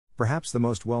Perhaps the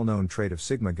most well-known trait of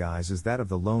Sigma guys is that of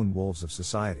the lone wolves of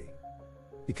society.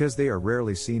 Because they are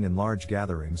rarely seen in large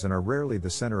gatherings and are rarely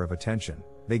the center of attention,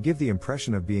 they give the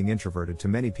impression of being introverted to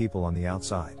many people on the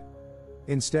outside.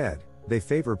 Instead, they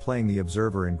favor playing the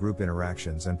observer in group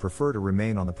interactions and prefer to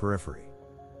remain on the periphery.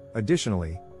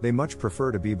 Additionally, they much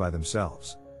prefer to be by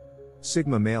themselves.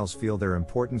 Sigma males feel their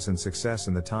importance and success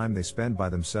in the time they spend by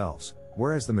themselves,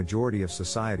 whereas the majority of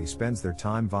society spends their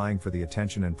time vying for the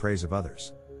attention and praise of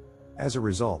others. As a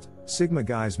result, Sigma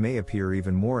guys may appear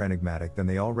even more enigmatic than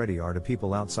they already are to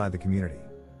people outside the community.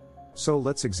 So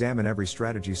let's examine every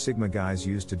strategy Sigma guys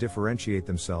use to differentiate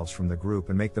themselves from the group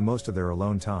and make the most of their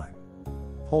alone time.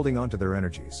 Holding on to their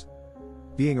energies.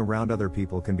 Being around other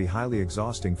people can be highly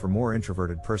exhausting for more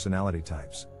introverted personality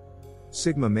types.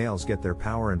 Sigma males get their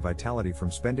power and vitality from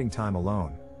spending time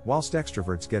alone, whilst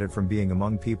extroverts get it from being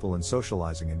among people and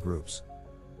socializing in groups.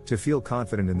 To feel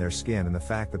confident in their skin and the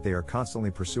fact that they are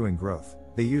constantly pursuing growth,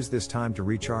 they use this time to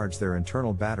recharge their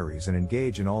internal batteries and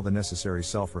engage in all the necessary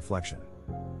self-reflection.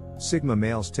 Sigma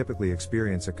males typically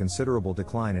experience a considerable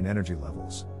decline in energy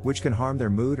levels, which can harm their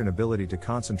mood and ability to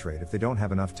concentrate if they don't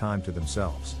have enough time to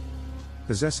themselves.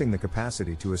 Possessing the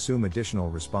capacity to assume additional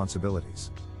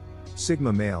responsibilities.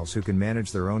 Sigma males who can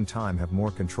manage their own time have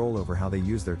more control over how they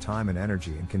use their time and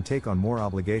energy and can take on more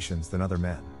obligations than other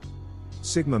men.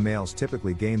 Sigma males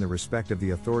typically gain the respect of the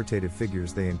authoritative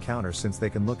figures they encounter since they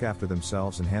can look after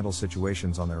themselves and handle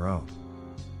situations on their own.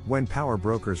 When power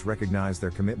brokers recognize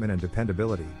their commitment and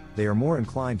dependability, they are more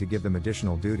inclined to give them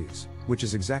additional duties, which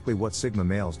is exactly what Sigma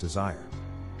males desire.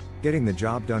 Getting the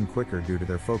job done quicker due to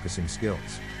their focusing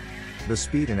skills. The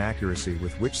speed and accuracy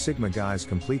with which Sigma guys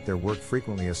complete their work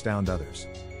frequently astound others.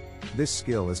 This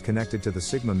skill is connected to the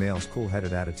Sigma male's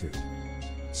cool-headed attitude.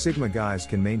 Sigma guys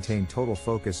can maintain total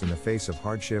focus in the face of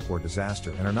hardship or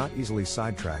disaster and are not easily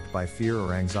sidetracked by fear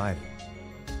or anxiety.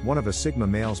 One of a Sigma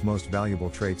male's most valuable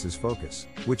traits is focus,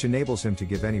 which enables him to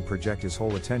give any project his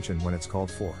whole attention when it's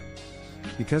called for.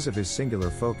 Because of his singular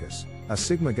focus, a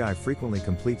Sigma guy frequently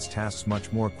completes tasks much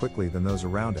more quickly than those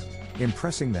around him,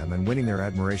 impressing them and winning their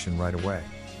admiration right away.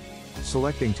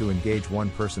 Selecting to engage one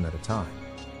person at a time.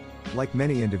 Like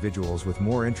many individuals with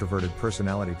more introverted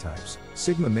personality types,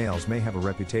 Sigma males may have a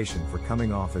reputation for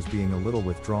coming off as being a little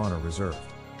withdrawn or reserved.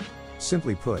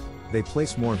 Simply put, they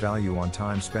place more value on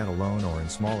time spent alone or in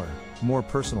smaller, more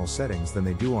personal settings than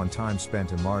they do on time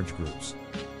spent in large groups.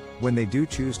 When they do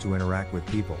choose to interact with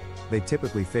people, they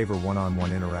typically favor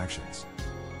one-on-one interactions.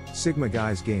 Sigma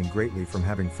guys gain greatly from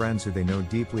having friends who they know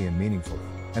deeply and meaningfully,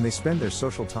 and they spend their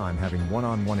social time having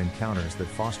one-on-one encounters that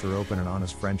foster open and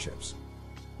honest friendships.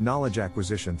 Knowledge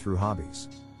acquisition through hobbies.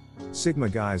 Sigma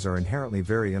guys are inherently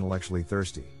very intellectually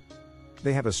thirsty.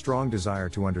 They have a strong desire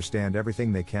to understand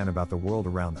everything they can about the world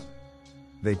around them.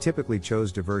 They typically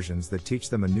choose diversions that teach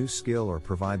them a new skill or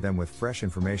provide them with fresh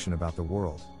information about the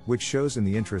world, which shows in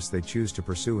the interests they choose to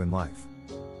pursue in life.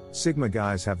 Sigma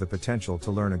guys have the potential to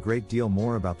learn a great deal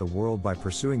more about the world by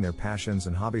pursuing their passions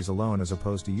and hobbies alone as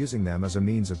opposed to using them as a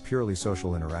means of purely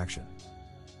social interaction.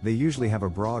 They usually have a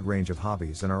broad range of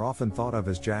hobbies and are often thought of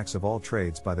as jacks of all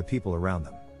trades by the people around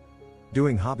them.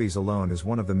 Doing hobbies alone is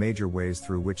one of the major ways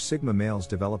through which Sigma males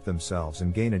develop themselves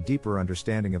and gain a deeper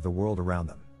understanding of the world around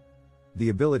them. The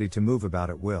ability to move about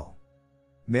at will.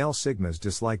 Male Sigmas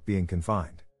dislike being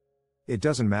confined. It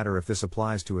doesn't matter if this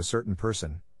applies to a certain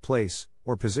person, place,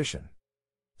 or position.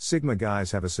 Sigma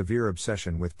guys have a severe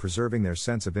obsession with preserving their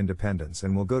sense of independence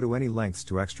and will go to any lengths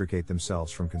to extricate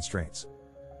themselves from constraints.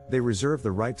 They reserve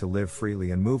the right to live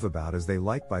freely and move about as they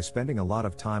like by spending a lot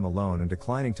of time alone and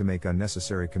declining to make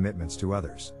unnecessary commitments to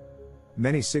others.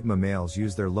 Many Sigma males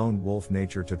use their lone wolf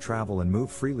nature to travel and move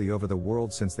freely over the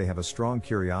world since they have a strong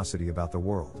curiosity about the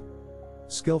world.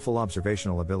 Skillful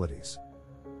observational abilities.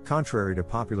 Contrary to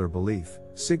popular belief,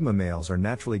 Sigma males are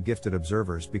naturally gifted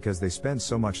observers because they spend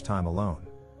so much time alone.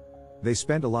 They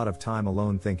spend a lot of time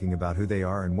alone thinking about who they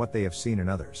are and what they have seen in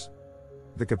others.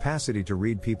 The capacity to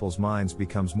read people's minds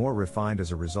becomes more refined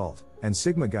as a result, and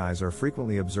Sigma guys are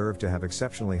frequently observed to have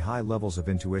exceptionally high levels of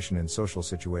intuition in social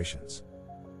situations.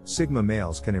 Sigma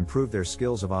males can improve their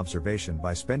skills of observation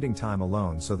by spending time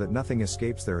alone so that nothing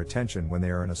escapes their attention when they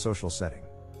are in a social setting.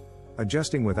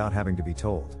 Adjusting without having to be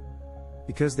told.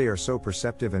 Because they are so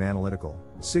perceptive and analytical,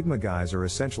 Sigma guys are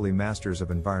essentially masters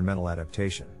of environmental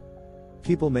adaptation.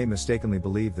 People may mistakenly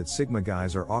believe that Sigma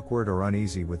guys are awkward or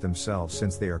uneasy with themselves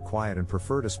since they are quiet and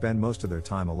prefer to spend most of their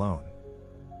time alone.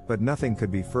 But nothing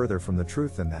could be further from the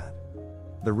truth than that.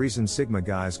 The reason Sigma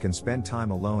guys can spend time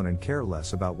alone and care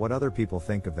less about what other people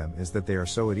think of them is that they are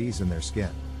so at ease in their skin.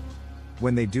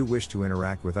 When they do wish to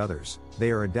interact with others, they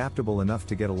are adaptable enough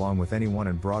to get along with anyone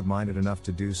and broad-minded enough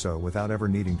to do so without ever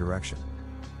needing direction.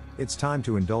 It's time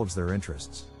to indulge their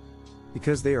interests.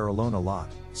 Because they are alone a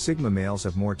lot, Sigma males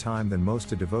have more time than most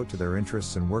to devote to their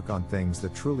interests and work on things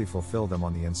that truly fulfill them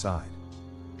on the inside.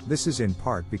 This is in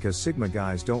part because Sigma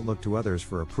guys don't look to others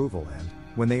for approval and,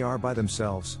 when they are by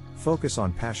themselves, focus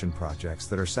on passion projects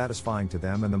that are satisfying to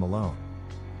them and them alone.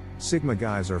 Sigma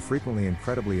guys are frequently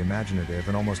incredibly imaginative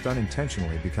and almost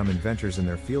unintentionally become inventors in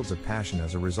their fields of passion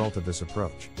as a result of this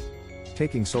approach.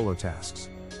 Taking solo tasks.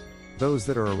 Those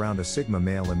that are around a Sigma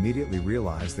male immediately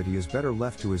realize that he is better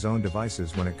left to his own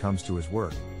devices when it comes to his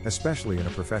work, especially in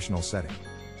a professional setting.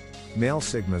 Male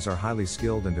Sigmas are highly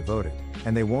skilled and devoted,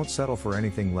 and they won't settle for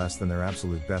anything less than their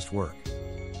absolute best work.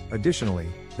 Additionally,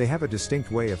 they have a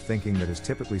distinct way of thinking that is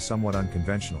typically somewhat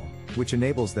unconventional, which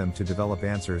enables them to develop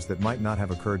answers that might not have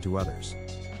occurred to others.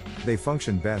 They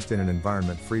function best in an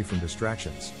environment free from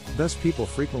distractions, thus people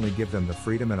frequently give them the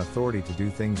freedom and authority to do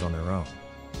things on their own.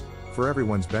 For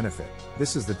everyone's benefit,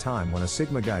 this is the time when a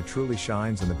Sigma guy truly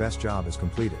shines and the best job is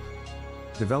completed.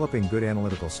 Developing good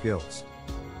analytical skills.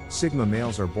 Sigma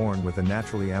males are born with a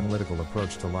naturally analytical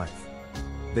approach to life.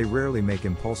 They rarely make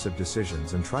impulsive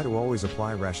decisions and try to always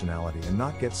apply rationality and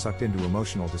not get sucked into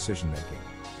emotional decision-making.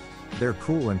 Their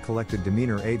cool and collected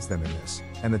demeanor aids them in this,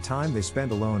 and the time they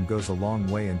spend alone goes a long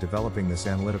way in developing this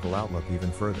analytical outlook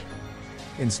even further.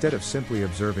 Instead of simply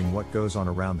observing what goes on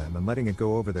around them and letting it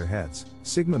go over their heads,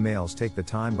 Sigma males take the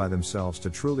time by themselves to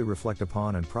truly reflect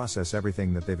upon and process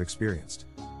everything that they've experienced.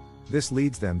 This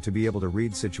leads them to be able to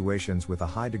read situations with a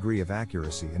high degree of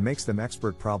accuracy and makes them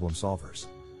expert problem solvers.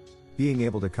 Being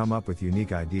able to come up with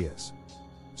unique ideas.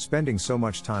 Spending so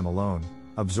much time alone,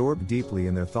 absorbed deeply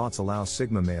in their thoughts allows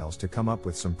Sigma males to come up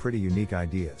with some pretty unique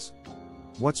ideas.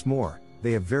 What's more,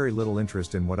 they have very little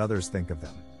interest in what others think of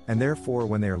them, and therefore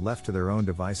when they are left to their own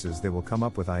devices they will come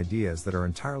up with ideas that are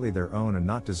entirely their own and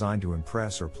not designed to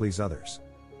impress or please others.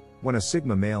 When a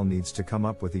Sigma male needs to come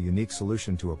up with a unique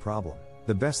solution to a problem,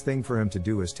 the best thing for him to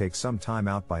do is take some time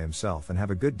out by himself and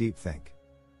have a good deep think.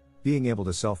 Being able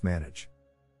to self-manage.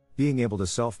 Being able to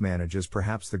self-manage is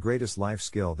perhaps the greatest life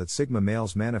skill that Sigma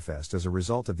males manifest as a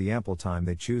result of the ample time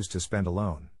they choose to spend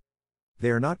alone.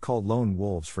 They are not called lone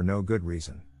wolves for no good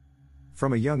reason.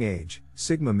 From a young age,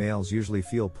 Sigma males usually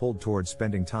feel pulled towards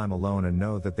spending time alone and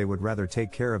know that they would rather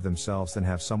take care of themselves than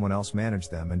have someone else manage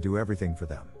them and do everything for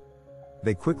them.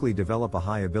 They quickly develop a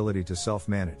high ability to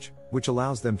self-manage, which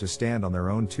allows them to stand on their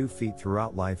own 2 feet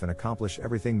throughout life and accomplish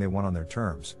everything they want on their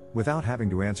terms, without having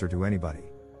to answer to anybody.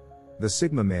 The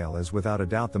Sigma male is without a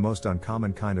doubt the most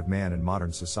uncommon kind of man in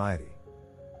modern society.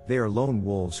 They are lone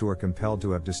wolves who are compelled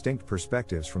to have distinct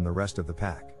perspectives from the rest of the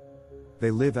pack. They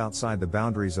live outside the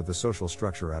boundaries of the social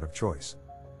structure out of choice.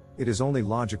 It is only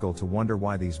logical to wonder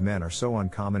why these men are so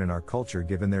uncommon in our culture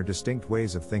given their distinct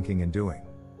ways of thinking and doing.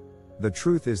 The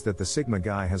truth is that the Sigma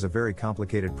guy has a very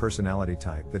complicated personality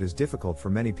type that is difficult for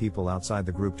many people outside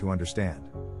the group to understand.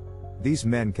 These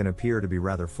men can appear to be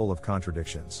rather full of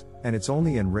contradictions, and it's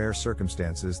only in rare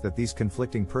circumstances that these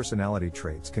conflicting personality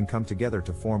traits can come together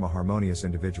to form a harmonious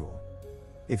individual.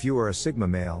 If you are a Sigma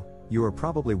male, you are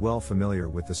probably well familiar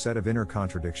with the set of inner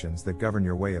contradictions that govern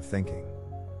your way of thinking.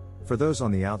 For those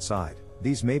on the outside,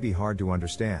 these may be hard to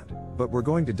understand, but we're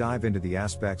going to dive into the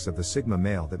aspects of the Sigma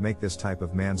male that make this type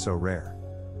of man so rare.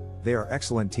 They are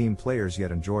excellent team players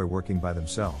yet enjoy working by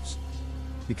themselves.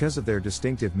 Because of their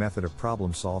distinctive method of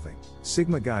problem solving,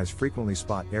 Sigma guys frequently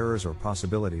spot errors or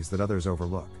possibilities that others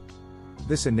overlook.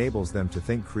 This enables them to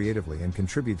think creatively and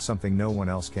contribute something no one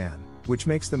else can, which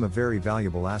makes them a very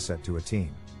valuable asset to a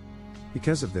team.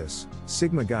 Because of this,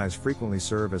 Sigma guys frequently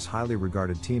serve as highly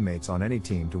regarded teammates on any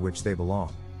team to which they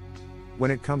belong.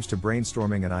 When it comes to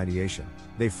brainstorming and ideation,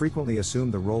 they frequently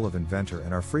assume the role of inventor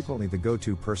and are frequently the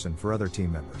go-to person for other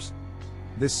team members.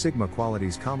 This Sigma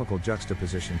quality's comical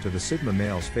juxtaposition to the Sigma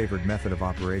male's favored method of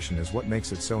operation is what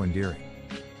makes it so endearing.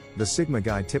 The Sigma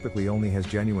guy typically only has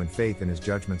genuine faith in his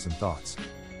judgments and thoughts.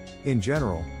 In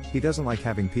general, he doesn't like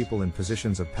having people in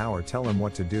positions of power tell him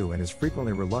what to do and is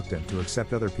frequently reluctant to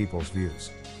accept other people's views.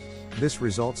 This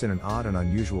results in an odd and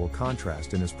unusual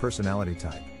contrast in his personality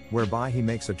type, whereby he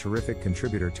makes a terrific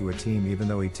contributor to a team even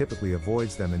though he typically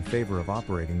avoids them in favor of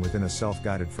operating within a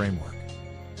self-guided framework.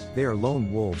 They are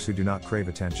lone wolves who do not crave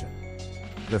attention.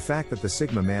 The fact that the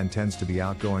Sigma man tends to be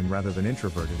outgoing rather than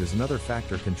introverted is another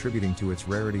factor contributing to its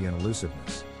rarity and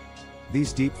elusiveness.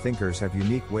 These deep thinkers have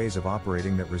unique ways of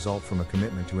operating that result from a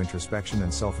commitment to introspection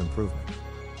and self-improvement.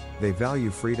 They value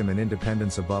freedom and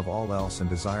independence above all else and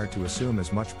desire to assume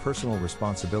as much personal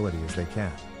responsibility as they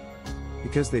can.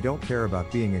 Because they don't care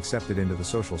about being accepted into the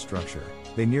social structure,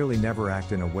 they nearly never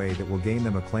act in a way that will gain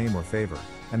them acclaim or favor,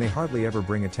 and they hardly ever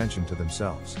bring attention to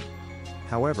themselves.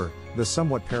 However, the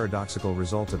somewhat paradoxical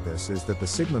result of this is that the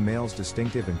Sigma male's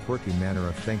distinctive and quirky manner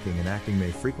of thinking and acting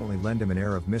may frequently lend him an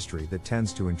air of mystery that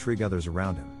tends to intrigue others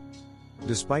around him.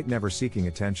 Despite never seeking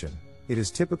attention, it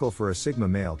is typical for a Sigma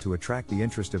male to attract the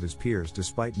interest of his peers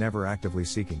despite never actively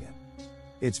seeking it.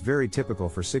 It's very typical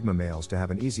for Sigma males to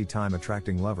have an easy time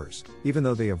attracting lovers, even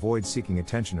though they avoid seeking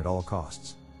attention at all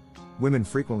costs. Women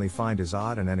frequently find his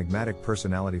odd and enigmatic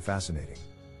personality fascinating.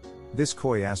 This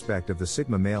coy aspect of the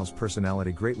Sigma male's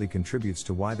personality greatly contributes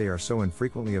to why they are so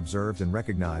infrequently observed and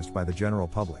recognized by the general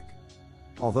public.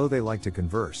 Although they like to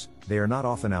converse, they are not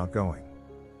often outgoing.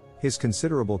 His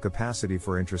considerable capacity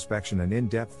for introspection and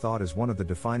in-depth thought is one of the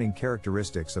defining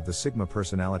characteristics of the Sigma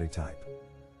personality type.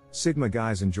 Sigma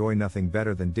guys enjoy nothing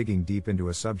better than digging deep into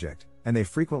a subject, and they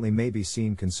frequently may be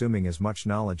seen consuming as much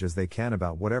knowledge as they can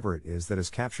about whatever it is that has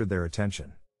captured their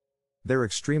attention. Their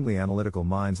extremely analytical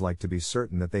minds like to be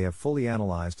certain that they have fully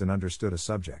analyzed and understood a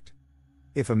subject.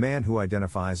 If a man who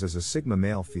identifies as a Sigma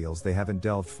male feels they haven't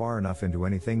delved far enough into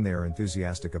anything they are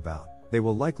enthusiastic about, they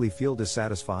will likely feel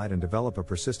dissatisfied and develop a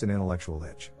persistent intellectual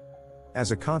itch.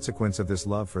 As a consequence of this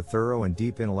love for thorough and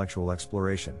deep intellectual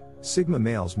exploration, Sigma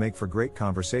males make for great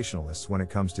conversationalists when it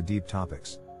comes to deep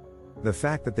topics. The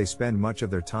fact that they spend much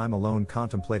of their time alone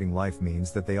contemplating life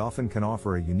means that they often can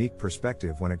offer a unique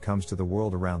perspective when it comes to the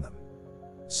world around them.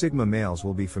 Sigma males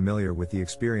will be familiar with the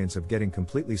experience of getting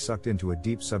completely sucked into a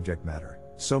deep subject matter,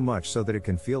 so much so that it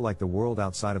can feel like the world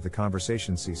outside of the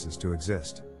conversation ceases to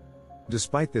exist.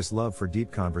 Despite this love for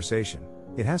deep conversation,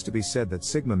 it has to be said that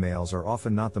Sigma males are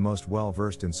often not the most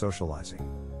well-versed in socializing.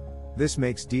 This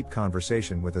makes deep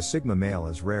conversation with a Sigma male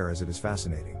as rare as it is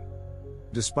fascinating.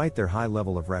 Despite their high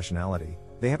level of rationality,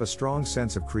 they have a strong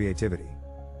sense of creativity.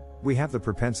 We have the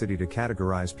propensity to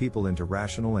categorize people into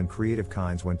rational and creative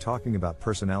kinds when talking about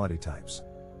personality types.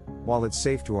 While it's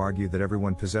safe to argue that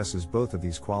everyone possesses both of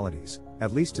these qualities,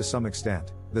 at least to some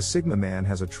extent, the Sigma man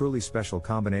has a truly special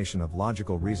combination of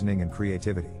logical reasoning and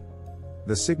creativity.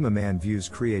 The Sigma man views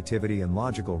creativity and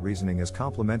logical reasoning as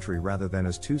complementary rather than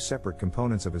as two separate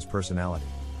components of his personality.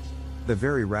 The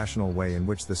very rational way in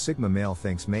which the Sigma male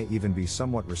thinks may even be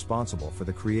somewhat responsible for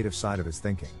the creative side of his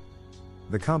thinking.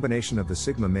 The combination of the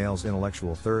Sigma male's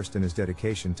intellectual thirst and his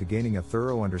dedication to gaining a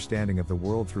thorough understanding of the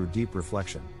world through deep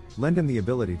reflection, lend him the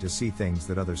ability to see things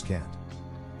that others can't.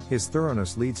 His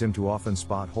thoroughness leads him to often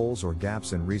spot holes or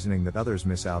gaps in reasoning that others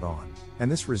miss out on,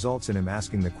 and this results in him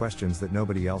asking the questions that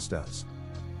nobody else does.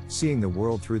 Seeing the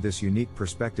world through this unique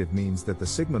perspective means that the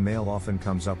Sigma male often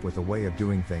comes up with a way of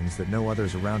doing things that no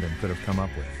others around him could have come up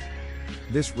with.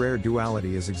 This rare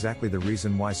duality is exactly the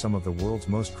reason why some of the world's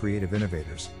most creative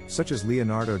innovators, such as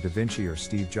Leonardo da Vinci or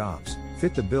Steve Jobs,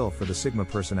 fit the bill for the Sigma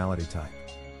personality type.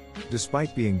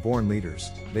 Despite being born leaders,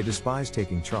 they despise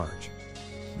taking charge.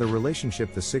 The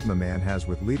relationship the Sigma man has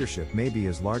with leadership may be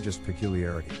his largest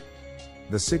peculiarity.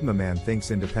 The Sigma man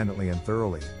thinks independently and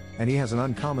thoroughly, and he has an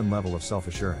uncommon level of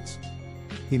self-assurance.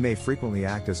 He may frequently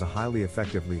act as a highly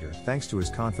effective leader thanks to his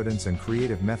confidence and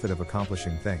creative method of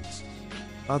accomplishing things.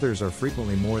 Others are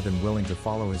frequently more than willing to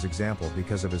follow his example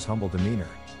because of his humble demeanor,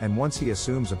 and once he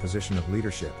assumes a position of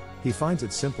leadership, he finds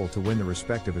it simple to win the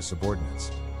respect of his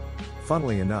subordinates.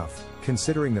 Funnily enough,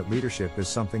 considering that leadership is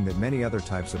something that many other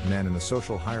types of men in the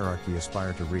social hierarchy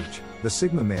aspire to reach, the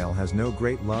Sigma male has no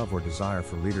great love or desire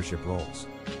for leadership roles.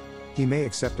 He may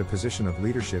accept a position of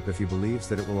leadership if he believes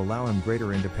that it will allow him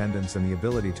greater independence and the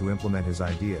ability to implement his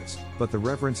ideas, but the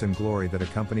reverence and glory that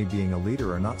accompany being a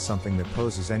leader are not something that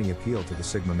poses any appeal to the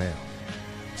Sigma male.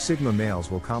 Sigma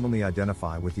males will commonly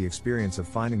identify with the experience of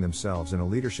finding themselves in a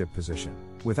leadership position,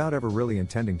 without ever really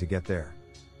intending to get there.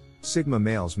 Sigma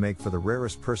males make for the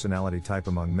rarest personality type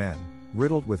among men,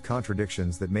 riddled with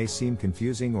contradictions that may seem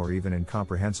confusing or even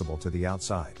incomprehensible to the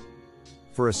outside.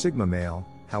 For a Sigma male,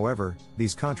 however,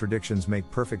 these contradictions make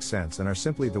perfect sense and are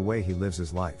simply the way he lives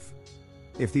his life.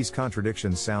 If these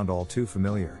contradictions sound all too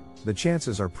familiar, the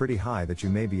chances are pretty high that you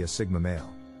may be a Sigma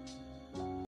male.